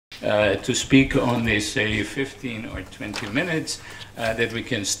to speak only, say, 15 or 20 minutes, that we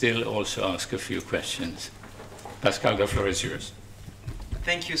can still also ask a few questions. Pascal, the floor is yours.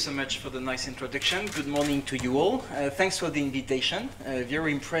 Thank you so much for the nice introduction. Good morning to you all. Thanks for the invitation.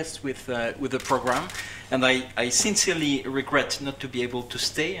 Very impressed with the program. And I sincerely regret not to be able to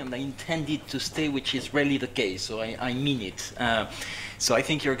stay, and I intended to stay, which is rarely the case, so I mean it. So I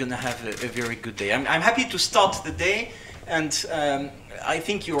think you're going to have a very good day. I'm happy to start the day, and I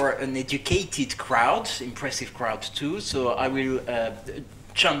think you're an educated crowd, impressive crowd too, so I will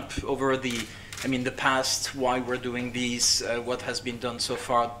jump over the past, why we're doing this, what has been done so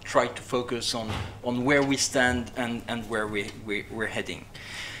far, try to focus on where we stand and where we're heading.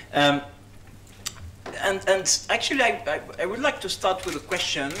 And actually, I would like to start with a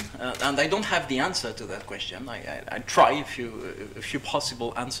question, and I don't have the answer to that question. I try a few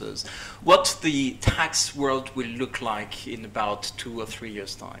possible answers. What the tax world will look like in about 2 or 3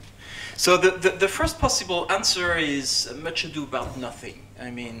 years' time. So the first possible answer is much ado about nothing. I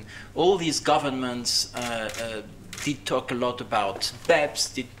mean, all these governments did talk a lot about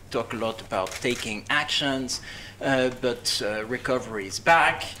BEPS, did talk a lot about taking actions, but recovery is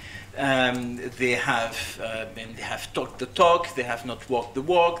back. They have talked the talk, they have not walked the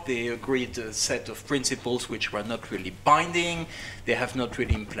walk, they agreed a set of principles which were not really binding, they have not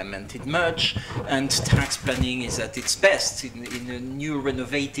really implemented much, and tax planning is at its best in a new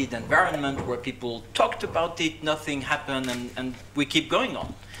renovated environment where people talked about it, nothing happened, and we keep going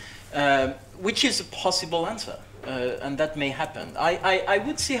on, which is a possible answer, and that may happen. I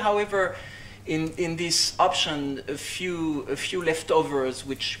would see, however, in this option, a few leftovers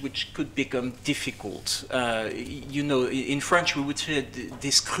which could become difficult. You know, in French we would say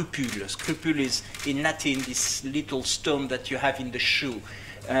des scrupules. Scrupule is in Latin this little stone that you have in the shoe.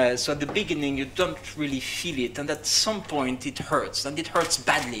 So at the beginning you don't really feel it, and at some point it hurts, and it hurts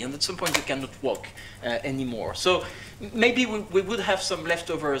badly, and at some point you cannot walk anymore. So maybe we would have some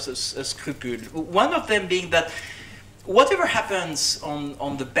leftovers as scrupule. One of them being that whatever happens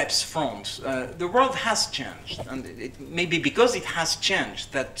on the BEPS front, the world has changed, and it may be because it has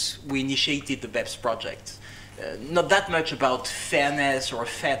changed that we initiated the BEPS project. Not that much about fairness or a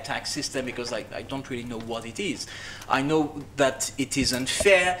fair tax system, because I don't really know what it is. I know that it is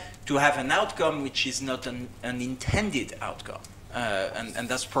unfair to have an outcome which is not an intended outcome, and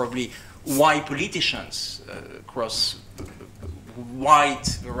that's probably why politicians across wide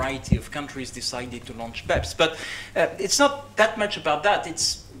variety of countries decided to launch BEPS. But it's not that much about that.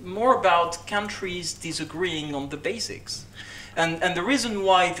 It's more about countries disagreeing on the basics. And the reason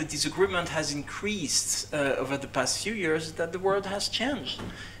why the disagreement has increased over the past few years is that the world has changed.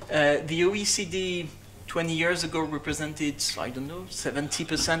 The OECD 20 years ago represented, I don't know,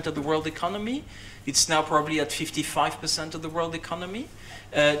 70% of the world economy. It's now probably at 55% of the world economy,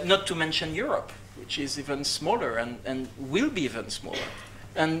 not to mention Europe, which is even smaller and will be even smaller.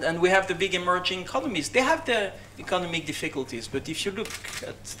 And we have the big emerging economies. They have their economic difficulties, but if you look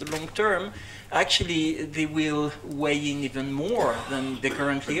at the long term, actually they will weigh in even more than they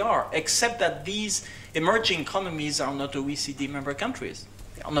currently are, except that these emerging economies are not OECD member countries.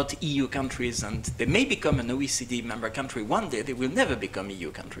 They are not EU countries, and they may become an OECD member country one day. They will never become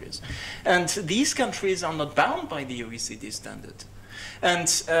EU countries. And these countries are not bound by the OECD standard. And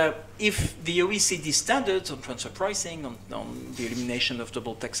if the OECD standards on transfer pricing, on the elimination of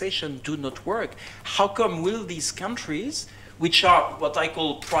double taxation do not work, how come will these countries, which are what I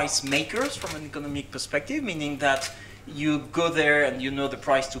call price makers from an economic perspective, meaning that you go there and you know the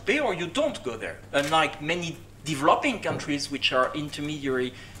price to pay, or you don't go there, unlike many developing countries which are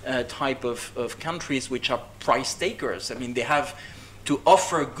intermediary type of countries which are price takers. I mean, they have to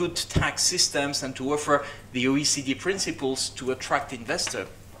offer good tax systems and to offer the OECD principles to attract investors.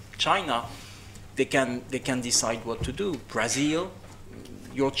 China, they can decide what to do. Brazil,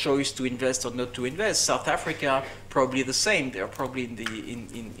 your choice to invest or not to invest. South Africa, probably the same. They're probably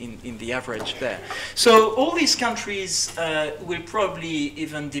in the average there. So all these countries will probably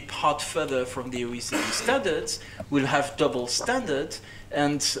even depart further from the OECD standards, will have double standards.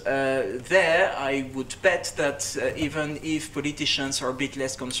 And there, I would bet that even if politicians are a bit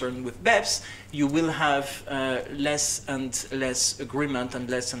less concerned with BEPS, you will have less and less agreement and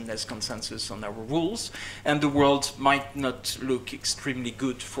less consensus on our rules, and the world might not look extremely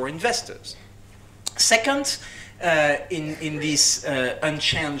good for investors. Second, in this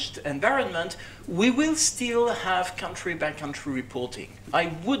unchanged environment, we will still have country-by-country reporting.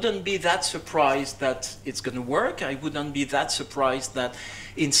 I wouldn't be that surprised that it's going to work. I wouldn't be that surprised that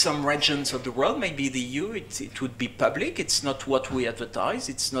in some regions of the world, maybe the EU, it would be public. It's not what we advertise.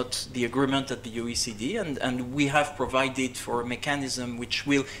 It's not the agreement at the OECD. And we have provided for a mechanism which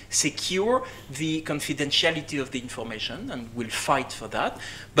will secure the confidentiality of the information, and we'll fight for that.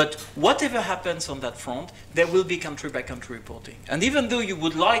 But whatever happens on that front, there will be country-by-country reporting. And even though you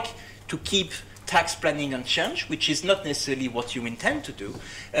would like to keep tax planning unchanged, which is not necessarily what you intend to do,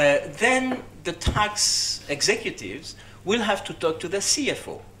 then the tax executives will have to talk to the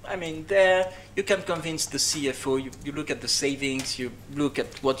CFO. I mean, there you can convince the CFO, you look at the savings, you look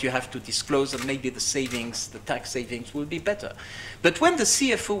at what you have to disclose, and maybe the savings, the tax savings will be better. But when the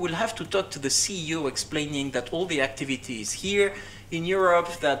CFO will have to talk to the CEO explaining that all the activity is here in Europe,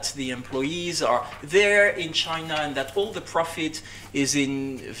 that the employees are there in China, and that all the profit is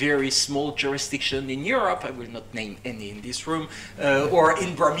in very small jurisdiction in Europe, I will not name any in this room, or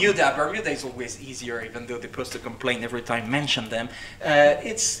in Bermuda. Bermuda is always easier, even though they post a complaint every time I mention them.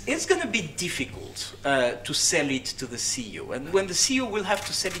 It's going to be difficult to sell it to the CEO. And when the CEO will have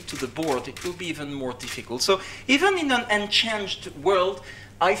to sell it to the board, it will be even more difficult. So even in an unchanged world,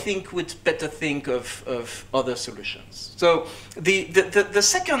 I think we'd better think of other solutions. So the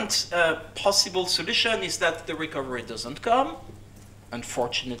second possible solution is that the recovery doesn't come.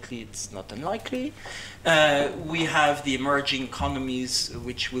 Unfortunately, it's not unlikely. We have the emerging economies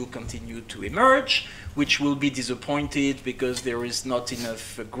which will continue to emerge, which will be disappointed because there is not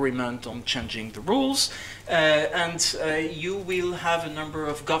enough agreement on changing the rules. And you will have a number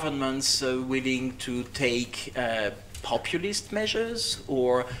of governments willing to take populist measures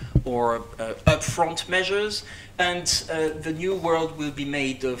or upfront measures, and the new world will be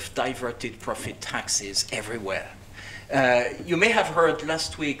made of diverted profit taxes everywhere. You may have heard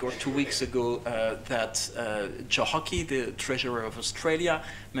last week or 2 weeks ago that Joe Hockey, the Treasurer of Australia,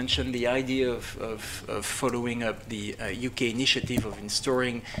 mentioned the idea of following up the UK initiative of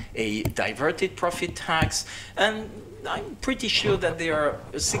installing a diverted profit tax. And I'm pretty sure that there are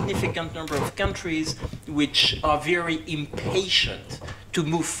a significant number of countries which are very impatient to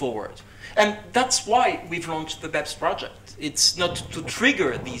move forward. And that's why we've launched the BEPS project. It's not to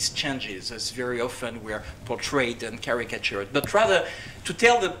trigger these changes, as very often we're portrayed and caricatured, but rather to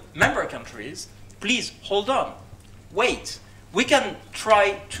tell the member countries, please hold on, wait. We can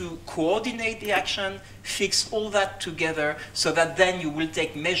try to coordinate the action, fix all that together, so that then you will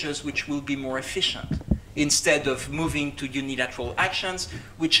take measures which will be more efficient, instead of moving to unilateral actions,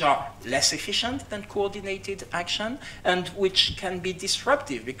 which are less efficient than coordinated action, and which can be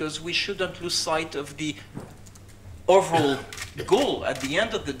disruptive, because we shouldn't lose sight of the overall goal. At the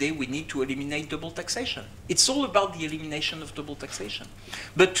end of the day, we need to eliminate double taxation. It's all about the elimination of double taxation.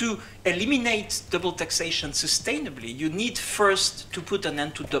 But to eliminate double taxation sustainably, you need first to put an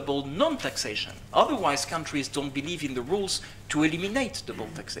end to double non-taxation. Otherwise, countries don't believe in the rules to eliminate double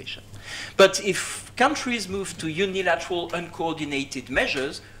taxation. But if countries move to unilateral, uncoordinated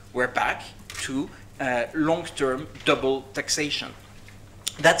measures, we're back to long-term double taxation.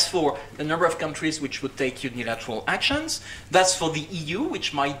 That's for a number of countries which would take unilateral actions. That's for the EU,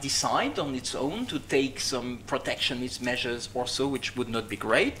 which might decide on its own to take some protectionist measures or so, which would not be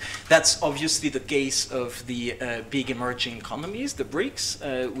great. That's obviously the case of the big emerging economies, the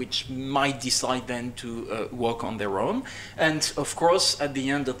BRICS, which might decide then to work on their own. And of course, at the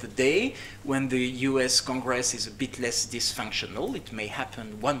end of the day, when the US Congress is a bit less dysfunctional, it may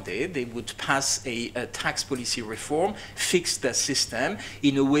happen one day, they would pass a tax policy reform, fix the system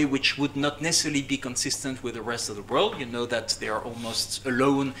in a way which would not necessarily be consistent with the rest of the world. You know that they are almost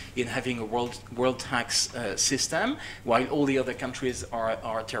alone in having a world tax system, while all the other countries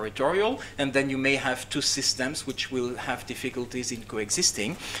are territorial. And then you may have two systems which will have difficulties in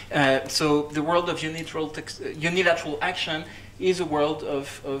coexisting. So the world of unilateral action is a world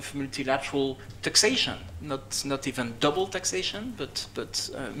of multilateral taxation, not even double taxation, but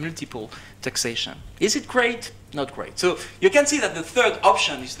multiple taxation. Is it great? Not great. So you can see that the third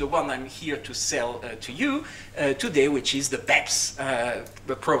option is the one I'm here to sell to you today, which is the BEPS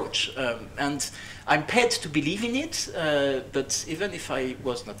approach. And I'm paid to believe in it, but even if I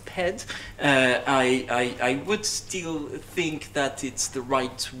was not paid, I would still think that it's the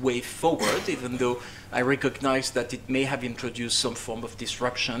right way forward, even though I recognize that it may have introduced some form of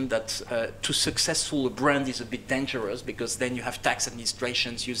disruption, that too successful a brand is a bit dangerous, because then you have tax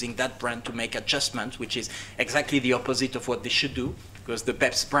administrations using that brand to make adjustments, which is exactly the opposite of what they should do, because the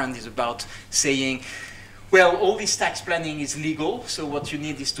BEPS brand is about saying, Well, all this tax planning is legal, so what you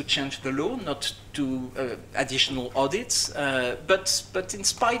need is to change the law, not to additional audits. But in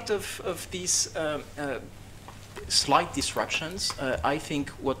spite of these slight disruptions, I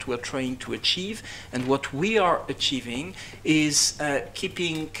think what we're trying to achieve and what we are achieving is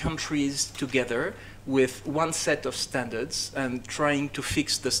keeping countries together with one set of standards and trying to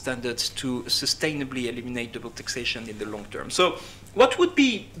fix the standards to sustainably eliminate double taxation in the long term. So what would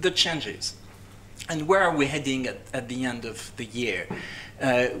be the changes? And where are we heading at the end of the year?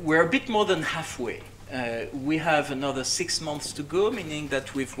 We're a bit more than halfway. We have another 6 months to go, meaning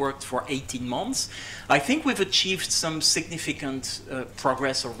that we've worked for 18 months. I think we've achieved some significant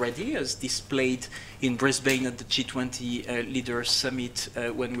progress already, as displayed in Brisbane at the G20 Leaders Summit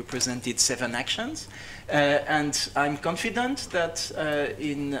when we presented 7 actions. And I'm confident that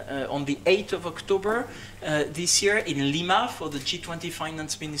on the 8th of October this year in Lima for the G20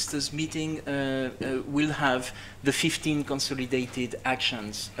 Finance Ministers meeting, we'll have the 15 consolidated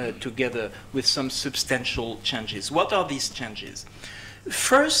actions together with some substantial changes. What are these changes?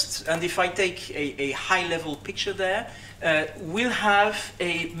 First, and if I take a high-level picture there, we'll have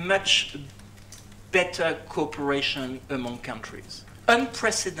a much better cooperation among countries.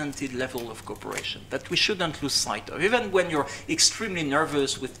 Unprecedented level of cooperation that we shouldn't lose sight of. Even when you're extremely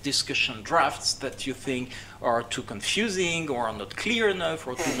nervous with discussion drafts that you think are too confusing or are not clear enough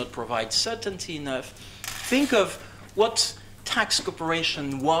or do not provide certainty enough, think of what tax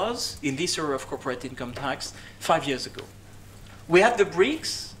cooperation was in this area of corporate income tax 5 years ago. We had the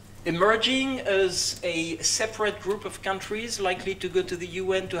BRICS emerging as a separate group of countries likely to go to the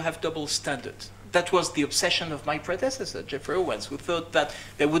UN to have double standards. That was the obsession of my predecessor, Jeffrey Owens, who thought that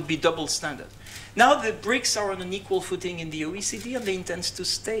there would be double standard. Now the BRICS are on an equal footing in the OECD and they intend to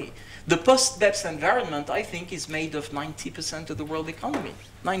stay. The post-BEPS environment, I think, is made of 90% of the world economy,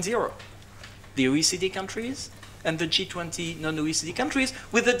 9-0. The OECD countries and the G20 non-OECD countries,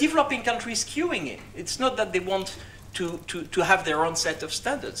 with the developing countries queuing in. It's not that they want to have their own set of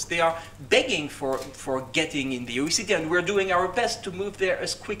standards. They are begging for getting in the OECD, and we're doing our best to move there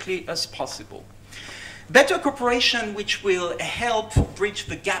as quickly as possible. Better cooperation which will help bridge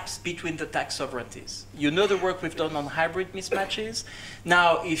the gaps between the tax sovereignties. You know the work we've done on hybrid mismatches.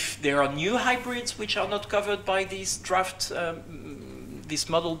 Now, if there are new hybrids which are not covered by these this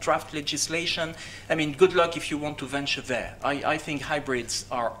model draft legislation, I mean, good luck if you want to venture there. I think hybrids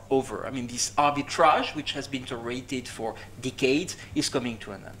are over. I mean, this arbitrage, which has been tolerated for decades, is coming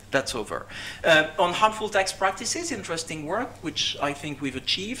to an end. That's over. On harmful tax practices, interesting work, which I think we've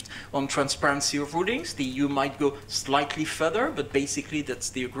achieved. On transparency of rulings, the EU might go slightly further, but basically that's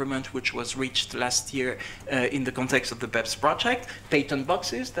the agreement which was reached last year in the context of the BEPS project. Patent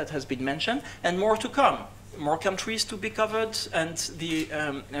boxes, that has been mentioned, and more to come. More countries to be covered and the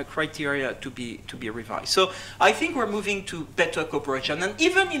criteria to be revised. So I think we're moving to better cooperation. And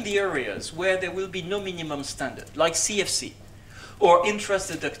even in the areas where there will be no minimum standard, like CFC or interest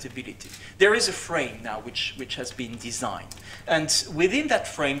deductibility, there is a frame now which has been designed. And within that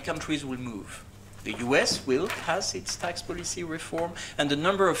frame, countries will move. The US has its tax policy reform, and a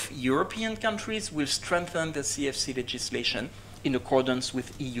number of European countries will strengthen the CFC legislation in accordance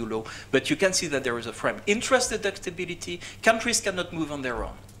with EU law. But you can see that there is a frame. Interest deductibility, countries cannot move on their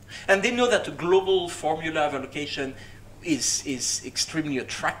own. And they know that a global formula of allocation is extremely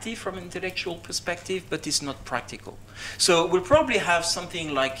attractive from an intellectual perspective, but it's not practical. So we'll probably have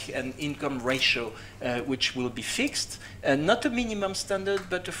something like an income ratio which will be fixed, not a minimum standard,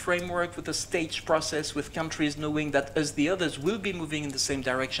 but a framework with a staged process with countries knowing that as the others will be moving in the same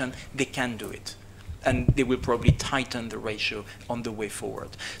direction, they can do it. And they will probably tighten the ratio on the way forward.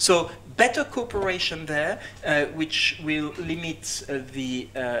 So better cooperation there, which will limit the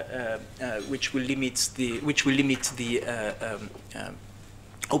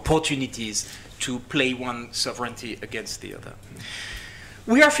opportunities to play one sovereignty against the other.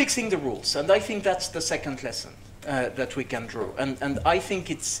 We are fixing the rules, and I think that's the second lesson that we can draw. And I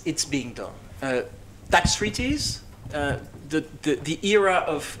think it's being done. Tax treaties, the era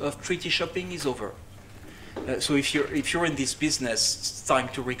of treaty shopping is over. So if you're in this business, it's time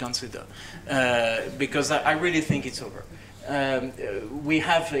to reconsider, because I really think it's over. We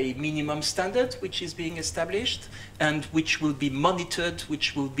have a minimum standard which is being established and which will be monitored,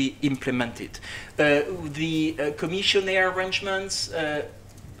 which will be implemented. The commissionaire arrangements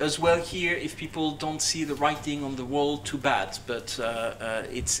as well here, if people don't see the writing on the wall, too bad. But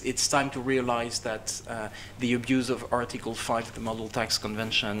it's time to realize that the abuse of Article 5 of the Model Tax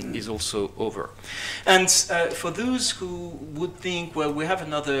Convention is also over. And for those who would think, well, we have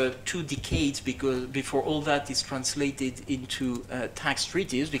another 2 decades before all that is translated into tax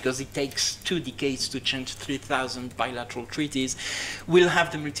treaties, because it takes 2 decades to change 3,000 bilateral treaties, we'll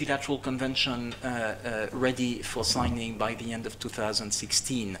have the multilateral convention ready for signing by the end of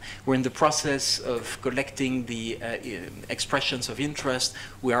 2016. We're in the process of collecting the expressions of interest.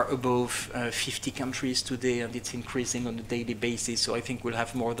 We are above 50 countries today, and it's increasing on a daily basis. So I think we'll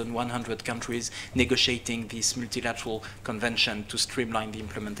have more than 100 countries negotiating this multilateral convention to streamline the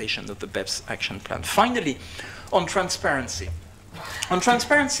implementation of the BEPS action plan. Finally, on transparency. On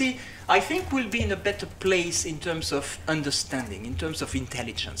transparency, I think we'll be in a better place in terms of understanding, in terms of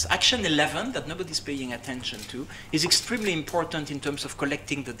intelligence. Action 11, that nobody's paying attention to, is extremely important in terms of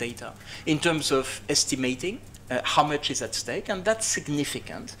collecting the data, in terms of estimating how much is at stake, and that's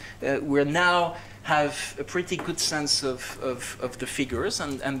significant. We now have a pretty good sense of the figures,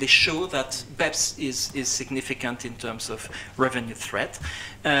 and they show that BEPS is significant in terms of revenue threat.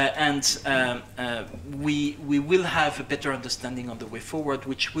 We will have a better understanding on the way forward,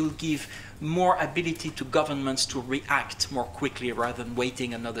 which will give more ability to governments to react more quickly rather than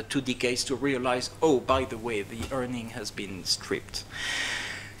waiting another 2 decades to realize, oh, by the way, the earning has been stripped.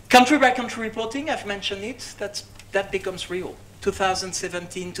 Country-by-country reporting, I've mentioned it, that becomes real.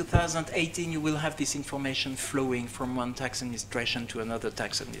 2017, 2018, you will have this information flowing from one tax administration to another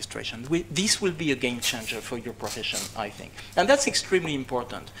tax administration. This will be a game changer for your profession, I think. And that's extremely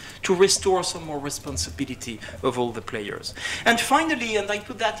important, to restore some more responsibility of all the players. And finally, and I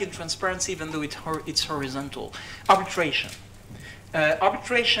put that in transparency even though it's horizontal, arbitration.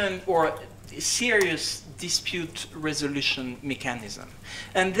 Arbitration, or serious dispute resolution mechanism.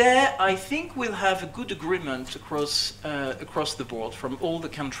 And there, I think we'll have a good agreement across the board from all the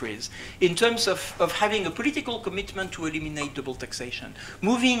countries in terms of having a political commitment to eliminate double taxation,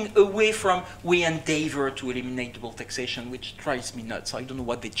 moving away from we endeavor to eliminate double taxation, which drives me nuts. I don't know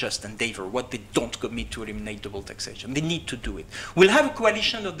what they just endeavor, what they don't commit to eliminate double taxation. They need to do it. We'll have a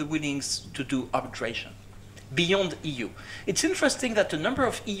coalition of the willings to do arbitration beyond EU. It's interesting that a number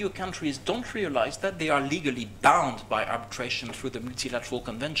of EU countries don't realize that they are legally bound by arbitration through the multilateral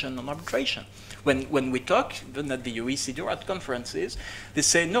convention on arbitration. When we talk, even at the OECD or at conferences, they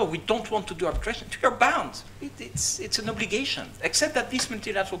say, no, we don't want to do arbitration. You're bound. It's an obligation, except that this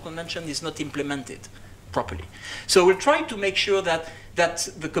multilateral convention is not implemented properly. So we're trying to make sure that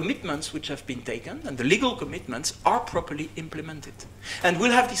the commitments which have been taken and the legal commitments are properly implemented. And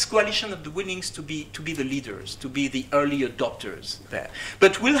we'll have this coalition of the willings to be the leaders, to be the early adopters there.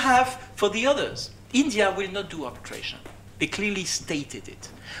 But we'll have, for the others, India will not do arbitration. They clearly stated it.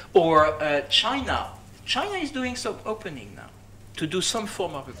 Or China is doing some opening now to do some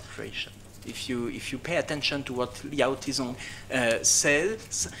form of arbitration. If you pay attention to what Liao Tizong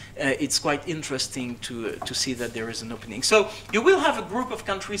says, it's quite interesting to see that there is an opening. So you will have a group of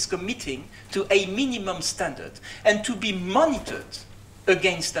countries committing to a minimum standard and to be monitored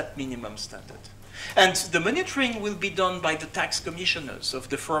against that minimum standard. And the monitoring will be done by the tax commissioners of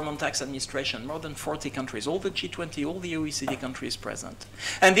the Forum on Tax Administration, more than 40 countries, all the G20, all the OECD countries present.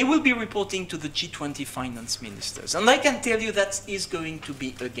 And they will be reporting to the G20 finance ministers. And I can tell you that is going to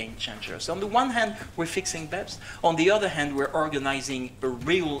be a game changer. So on the one hand, we're fixing BEPS. On the other hand, we're organizing a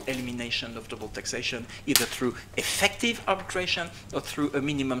real elimination of double taxation, either through effective arbitration or through a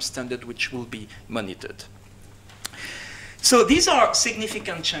minimum standard which will be monitored. So these are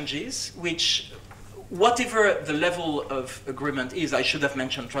significant changes which, whatever the level of agreement is, I should have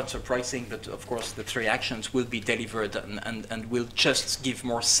mentioned transfer pricing, but of course the 3 actions will be delivered and will just give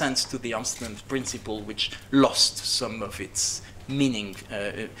more sense to the Amsterdam principle, which lost some of its meaning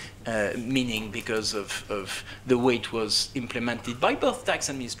because of the way it was implemented by both tax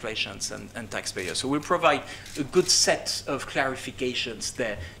administrations and taxpayers. So we'll provide a good set of clarifications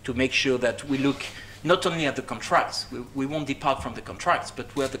there to make sure that we look not only at the contracts, we won't depart from the contracts,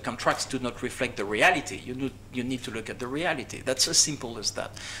 but where the contracts do not reflect the reality, you need to look at the reality. That's as simple as that.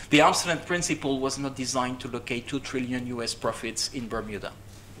 The Amsterdam principle was not designed to locate 2 trillion US profits in Bermuda.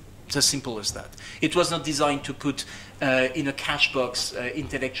 It's as simple as that. It was not designed to put in a cash box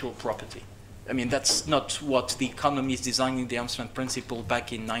intellectual property. I mean, that's not what the economists designing the Amsterdam principle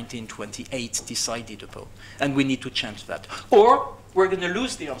back in 1928 decided upon. And we need to change that. Or we're going to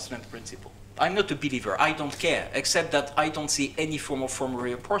lose the Amsterdam principle. I'm not a believer. I don't care, except that I don't see any form of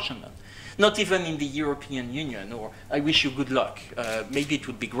reapportionment. Not even in the European Union, or I wish you good luck. Maybe it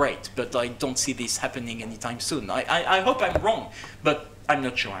would be great, but I don't see this happening anytime soon. I hope I'm wrong, but I'm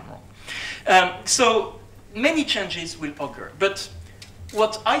not sure I'm wrong. So many changes will occur. But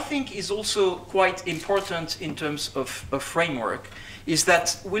what I think is also quite important in terms of framework is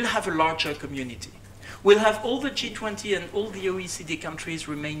that we'll have a larger community. We'll have all the G20 and all the OECD countries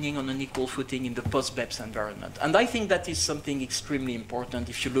remaining on an equal footing in the post-BEPS environment. And I think that is something extremely important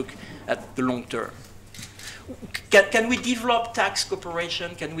if you look at the long term. Can we develop tax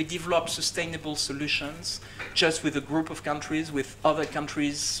cooperation? Can we develop sustainable solutions just with a group of countries, with other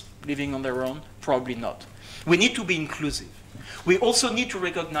countries living on their own? Probably not. We need to be inclusive. We also need to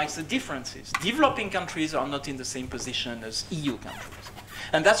recognize the differences. Developing countries are not in the same position as EU countries.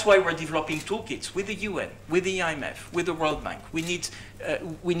 And that's why we're developing toolkits with the UN, with the IMF, with the World Bank. We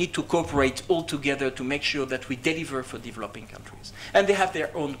need to cooperate all together to make sure that we deliver for developing countries. And they have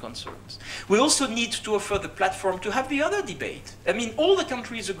their own concerns. We also need to offer the platform to have the other debate. I mean, all the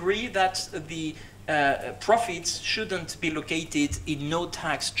countries agree that the profits shouldn't be located in no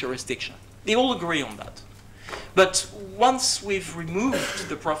tax jurisdiction. They all agree on that. But once we've removed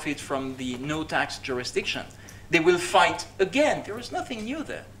the profit from the no tax jurisdiction, they will fight again. There is nothing new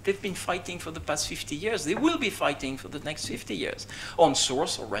there. They've been fighting for the past 50 years. They will be fighting for the next 50 years on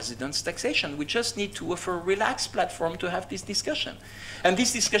source or residence taxation. We just need to offer a relaxed platform to have this discussion. And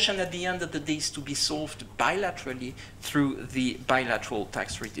this discussion at the end of the day is to be solved bilaterally through the bilateral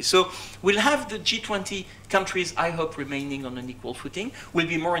tax treaty. So we'll have the G20 countries, I hope, remaining on an equal footing. We'll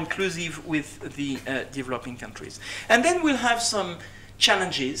be more inclusive with the developing countries. And then we'll have some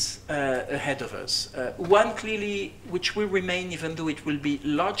challenges ahead of us. One clearly, which will remain even though it will be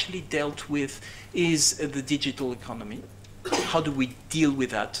largely dealt with, is the digital economy. How do we deal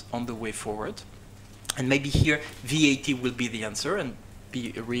with that on the way forward? And maybe here VAT will be the answer, and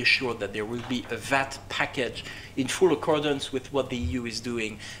be reassured that there will be a VAT package in full accordance with what the EU is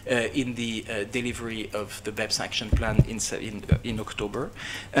doing in the delivery of the BEPS action plan in October.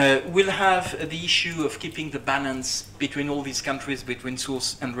 We'll have the issue of keeping the balance between all these countries, between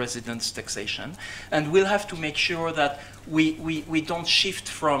source and residence taxation. And we'll have to make sure that we don't shift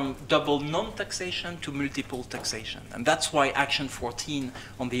from double non-taxation to multiple taxation. And that's why Action 14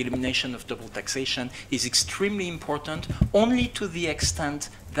 on the elimination of double taxation is extremely important, only to the extent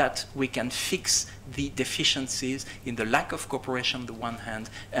that we can fix the deficiencies in the lack of cooperation on the one hand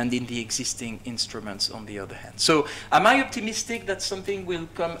and in the existing instruments on the other hand. So am I optimistic that something will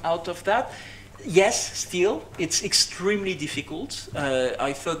come out of that? Yes, still, it's extremely difficult.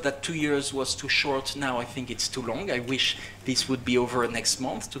 I thought that 2 years was too short. Now I think it's too long. I wish this would be over next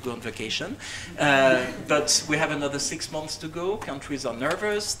month to go on vacation. But we have another 6 months to go. Countries are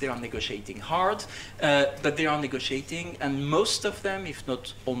nervous. They are negotiating hard. But they are negotiating. And most of them, if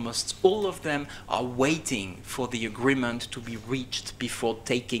not almost all of them, are waiting for the agreement to be reached before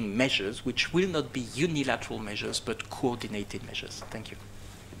taking measures, which will not be unilateral measures, but coordinated measures. Thank you.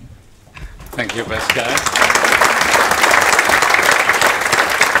 Thank you, Pascal.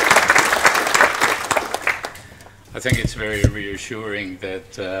 I think it's very reassuring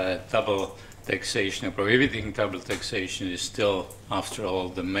that double taxation or prohibiting double taxation is still, after all,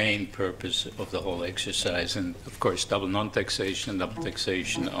 the main purpose of the whole exercise. And of course, double non-taxation and double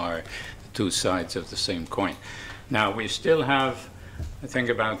taxation are two sides of the same coin. Now, we still have, I think,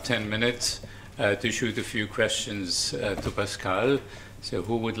 about 10 minutes to shoot a few questions to Pascal. So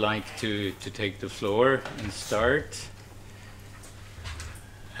who would like to take the floor and start?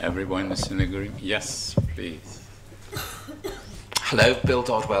 Everyone is in agreement? Yes, please. Hello, Bill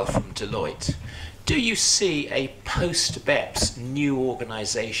Dodwell from Deloitte. Do you see a post-BEPS new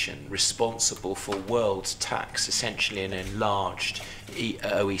organization responsible for world tax, essentially an enlarged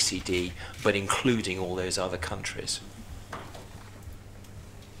OECD, but including all those other countries?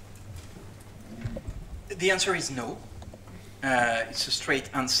 The answer is no. It's a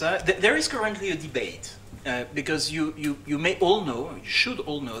straight answer. There is currently a debate because you may all know, you should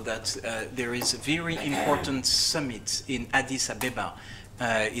all know that there is a very important summit in Addis Ababa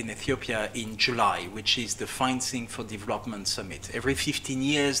in Ethiopia in July, which is the Financing for Development Summit. Every 15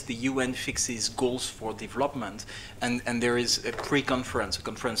 years, the UN fixes goals for development, and there is a pre-conference, a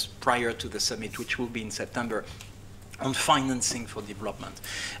conference prior to the summit, which will be in September, on financing for development.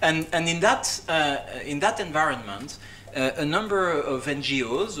 And in that environment, a number of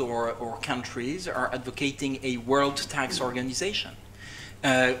NGOs or countries are advocating a world tax organization,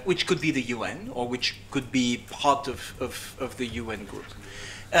 which could be the UN or which could be part of the UN group.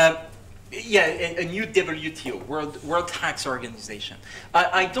 Yeah, a new WTO, World Tax Organization.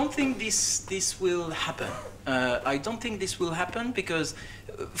 I don't think this will happen. I don't think this will happen because,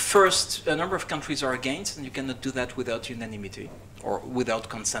 first, a number of countries are against, and you cannot do that without unanimity or without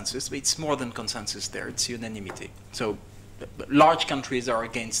consensus. But it's more than consensus there, it's unanimity. So large countries are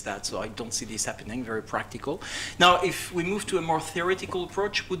against that, so I don't see this happening, very practical. Now, if we move to a more theoretical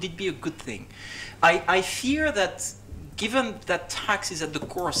approach, would it be a good thing? I fear that given that tax is at the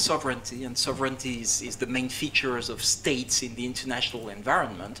core of sovereignty, and sovereignty is the main features of states in the international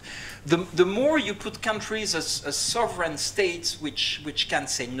environment, the more you put countries as sovereign states which can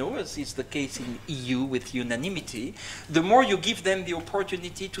say no, as is the case in EU with unanimity, the more you give them the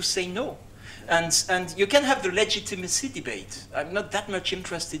opportunity to say no. And you can have the legitimacy debate. I'm not that much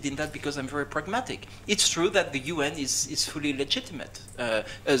interested in that because I'm very pragmatic. It's true that the UN is fully legitimate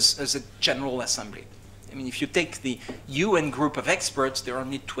as a general assembly. I mean, if you take the UN group of experts, there are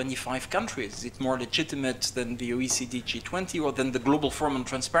only 25 countries. Is it more legitimate than the OECD G20 or than the Global Forum on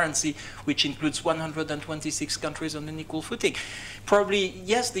Transparency, which includes 126 countries on an equal footing? Probably,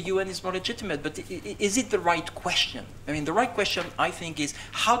 yes, the UN is more legitimate, but is it the right question? I mean, the right question, I think, is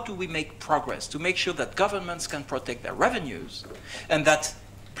how do we make progress to make sure that governments can protect their revenues and that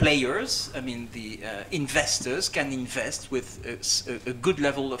players, I mean, the investors can invest with a good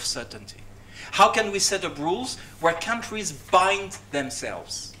level of certainty? How can we set up rules where countries bind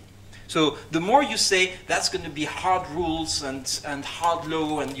themselves? So the more you say that's going to be hard rules and hard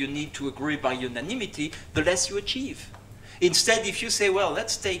law and you need to agree by unanimity, the less you achieve. Instead, if you say, well,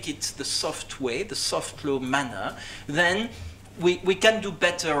 let's take it the soft way, the soft law manner, then we can do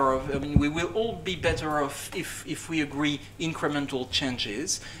better. I mean, we will all be better off if we agree incremental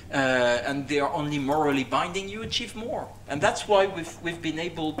changes, and they are only morally binding. You achieve more, and that's why we've been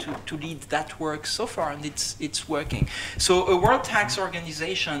able to lead that work so far, and it's working. So a World Tax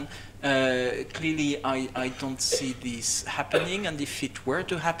Organization, clearly, I don't see this happening, and if it were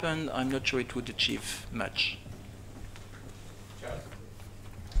to happen, I'm not sure it would achieve much.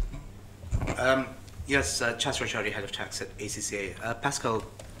 Yes, Chas Rajari, Head of Tax at ACCA. Pascal,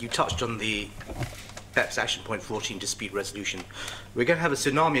 you touched on the BEPS Action Point 14 dispute resolution. We're going to have a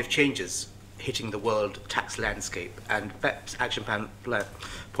tsunami of changes hitting the world tax landscape, and BEPS Action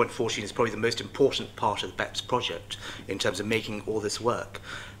Point 14 is probably the most important part of the BEPS project in terms of making all this work.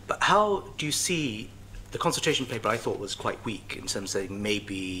 But how do you see the consultation paper? I thought was quite weak in terms of saying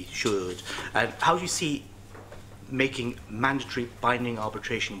maybe, should, and how do you see making mandatory binding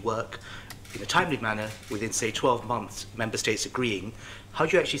arbitration work in a timely manner within, say, 12 months, member states agreeing? How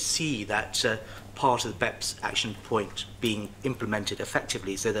do you actually see that part of the BEPS action point being implemented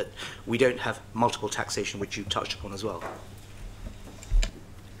effectively so that we don't have multiple taxation, which you touched upon as well?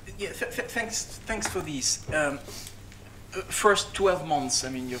 Yeah, thanks for these. First 12 months, I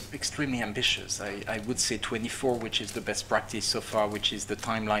mean, you're extremely ambitious. I would say 24, which is the best practice so far, which is the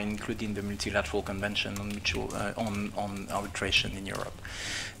timeline, including the multilateral convention on mutual on arbitration in Europe.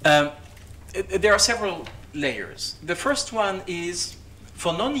 There are several layers. The first one is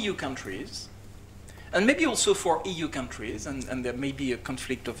for non-EU countries, and maybe also for EU countries, and there may be a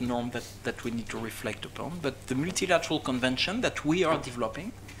conflict of norm that we need to reflect upon, but the multilateral convention that we are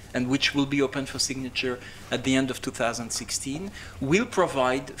developing, and which will be open for signature at the end of 2016, will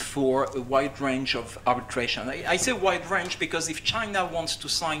provide for a wide range of arbitration. I say wide range because if China wants to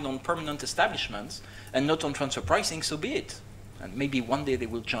sign on permanent establishments and not on transfer pricing, so be it. And maybe one day they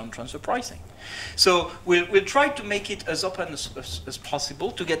will join transfer pricing. So we'll try to make it as open as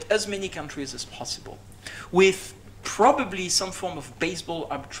possible to get as many countries as possible, with probably some form of baseball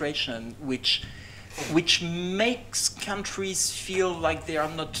arbitration which makes countries feel like they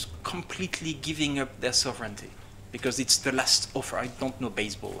are not completely giving up their sovereignty, because it's the last offer. I don't know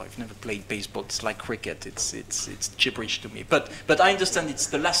baseball. I've never played baseball. It's like cricket. It's gibberish to me. But I understand it's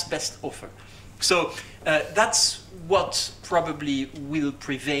the last best offer. So that's what probably will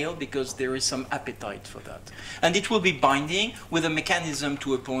prevail, because there is some appetite for that. And it will be binding with a mechanism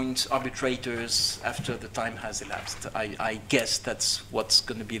to appoint arbitrators after the time has elapsed. I guess that's what's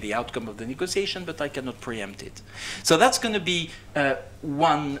going to be the outcome of the negotiation, but I cannot preempt it. So that's going to be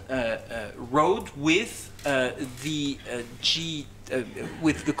one road with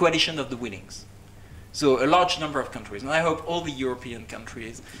with the coalition of the willings. So a large number of countries, and I hope all the European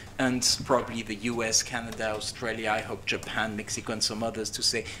countries, and probably the US, Canada, Australia, I hope Japan, Mexico, and some others, to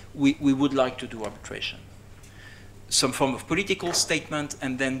say we would like to do arbitration. Some form of political statement,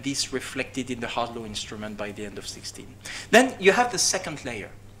 and then this reflected in the hard law instrument by the end of 2016. Then you have the second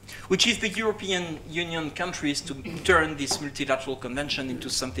layer. which is the European Union countries to turn this multilateral convention into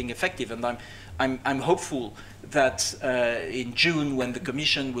something effective. And I'm hopeful that in June, when the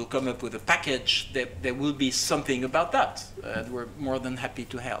Commission will come up with a package, there will be something about that. We're more than happy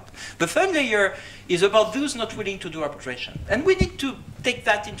to help. The third layer is about those not willing to do arbitration. And we need to take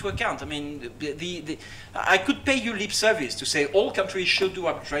that into account. I mean, I could pay you lip service to say all countries should do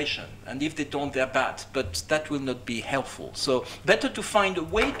arbitration, and if they don't, they're bad. But that will not be helpful. So better to find a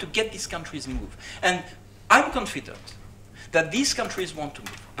way to get these countries move. And I'm confident that these countries want to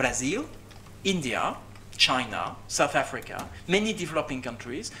move. Brazil, India, China, South Africa, many developing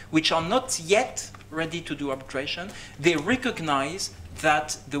countries, which are not yet ready to do arbitration, they recognize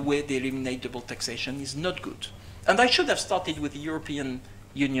that the way they eliminate double taxation is not good. And I should have started with the European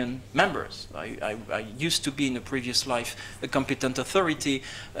Union members. I used to be in a previous life a competent authority.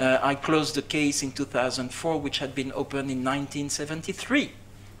 I closed the case in 2004, which had been opened in 1973.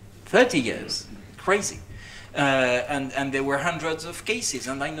 30 years. Crazy. And there were hundreds of cases,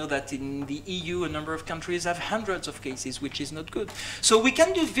 and I know that in the EU a number of countries have hundreds of cases, which is not good. So we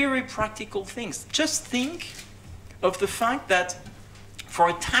can do very practical things. Just think of the fact that for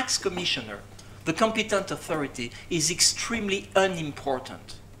a tax commissioner, the competent authority is extremely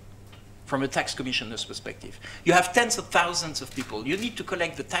unimportant from a tax commissioner's perspective. You have tens of thousands of people. You need to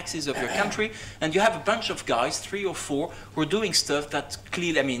collect the taxes of your country, and you have a bunch of guys, 3 or 4, who are doing stuff that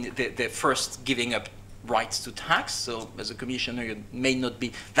clearly, I mean, they're first giving up rights to tax, so as a commissioner you may not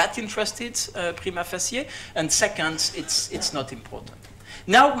be that interested prima facie, and second, it's not important.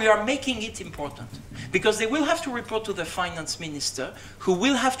 Now we are making it important, because they will have to report to the finance minister, who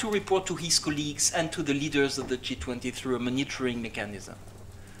will have to report to his colleagues and to the leaders of the G20 through a monitoring mechanism.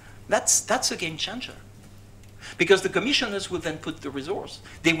 That's a game changer. Because the commissioners will then put the resource.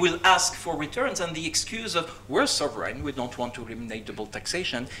 They will ask for returns, and the excuse of, we're sovereign, we don't want to eliminate double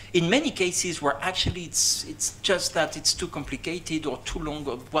taxation, in many cases where actually it's just that it's too complicated or too long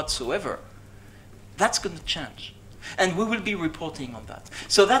or whatsoever, that's going to change. And we will be reporting on that.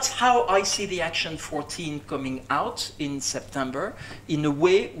 So that's how I see the Action 14 coming out in September, in a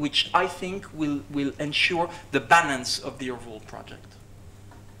way which I think will ensure the balance of the overall project.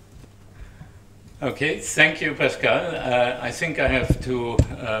 Okay, thank you, Pascal. I think I have to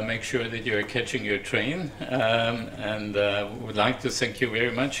make sure that you're catching your train, and would like to thank you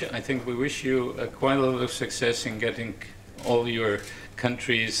very much. I think we wish you quite a lot of success in getting all your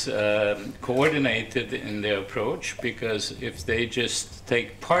countries coordinated in their approach, because if they just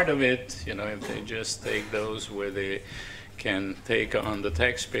take part of it, you know, if they just take those where they can take on the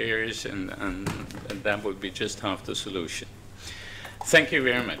taxpayers, and that would be just half the solution. Thank you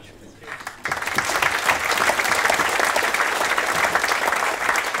very much.